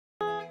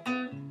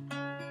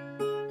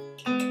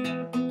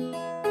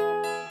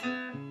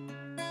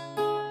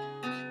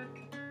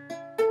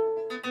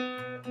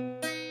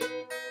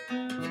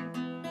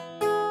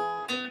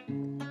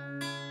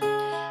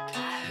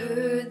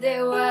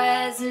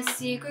was a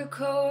secret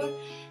chord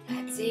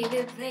that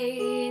David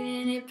played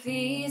and it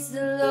pleased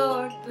the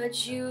Lord.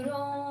 But you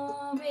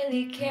don't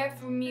really care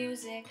for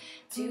music,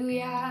 do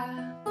ya?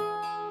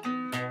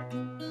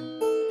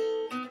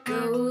 It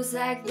goes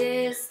like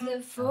this: the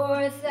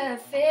fourth, the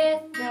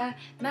fifth, the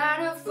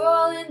minor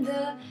fall, and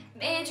the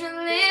major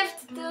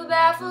lift, the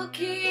baffled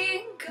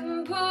king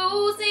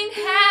composing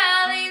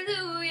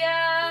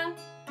hallelujah,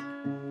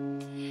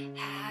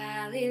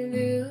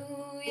 hallelujah,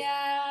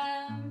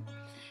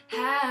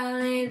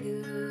 hallelujah,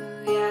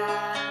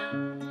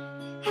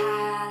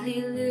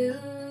 hallelujah,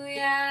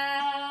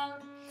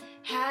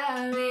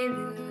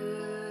 hallelujah.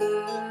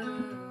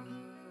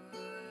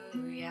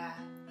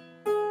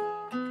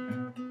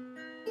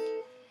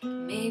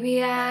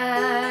 Maybe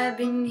I've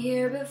been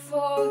here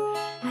before,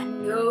 I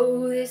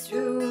know this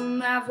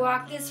room, I've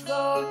walked this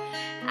floor.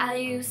 I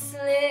used to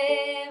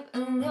live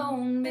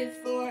alone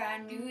before I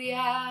knew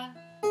ya.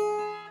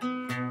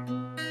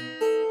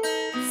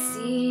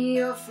 See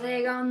your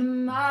flag on the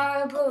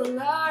marble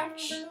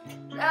arch.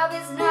 Love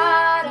is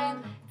not a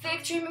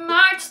victory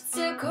march, it's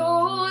a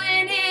cold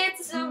and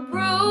it's a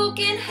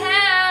broken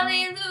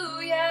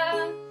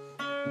hallelujah,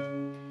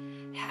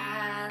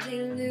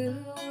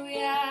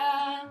 hallelujah,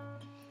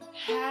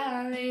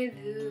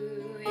 hallelujah,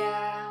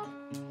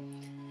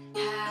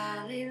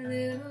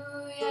 hallelujah,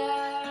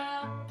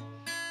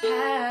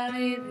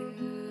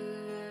 hallelujah.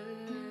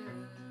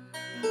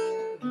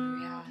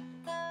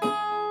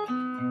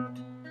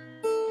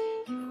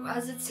 There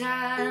was a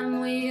time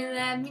when you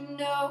let me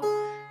know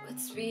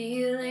what's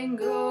real and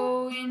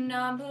going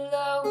on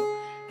below,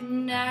 but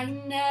now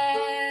you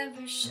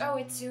never show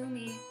it to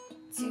me,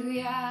 do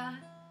ya?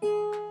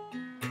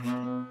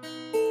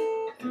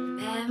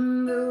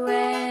 Remember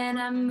when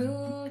I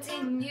moved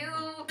in you,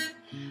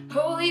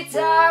 Holy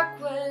Dark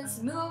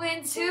was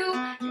moving too,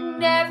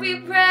 and every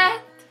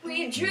breath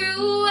we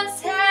drew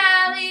was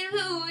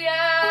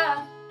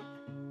hallelujah,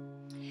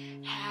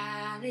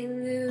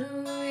 hallelujah,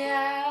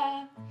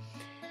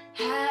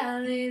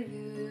 hallelujah,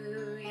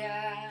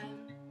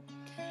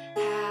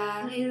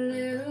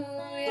 hallelujah,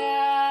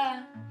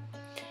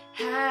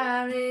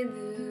 hallelujah.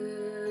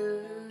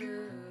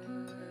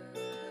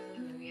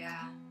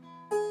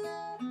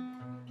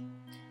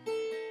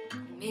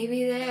 Maybe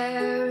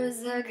there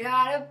is a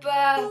God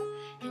above,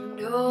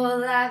 and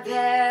all I've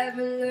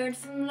ever learned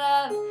from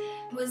love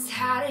was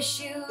how to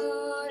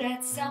shoot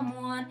at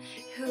someone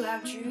who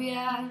outdrew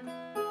ya.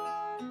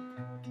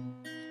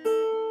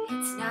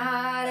 It's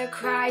not a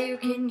cry you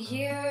can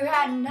hear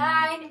at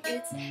night,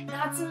 it's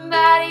not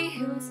somebody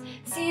who's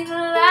seen the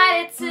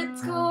light. It's a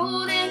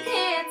cold and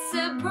it's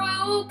a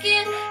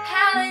broken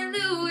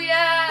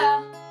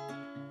hallelujah,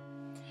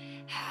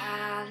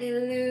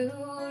 hallelujah,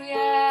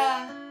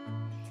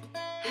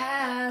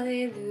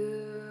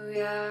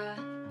 hallelujah,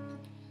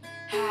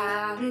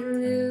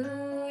 hallelujah,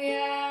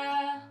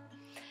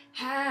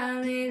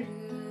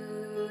 hallelujah.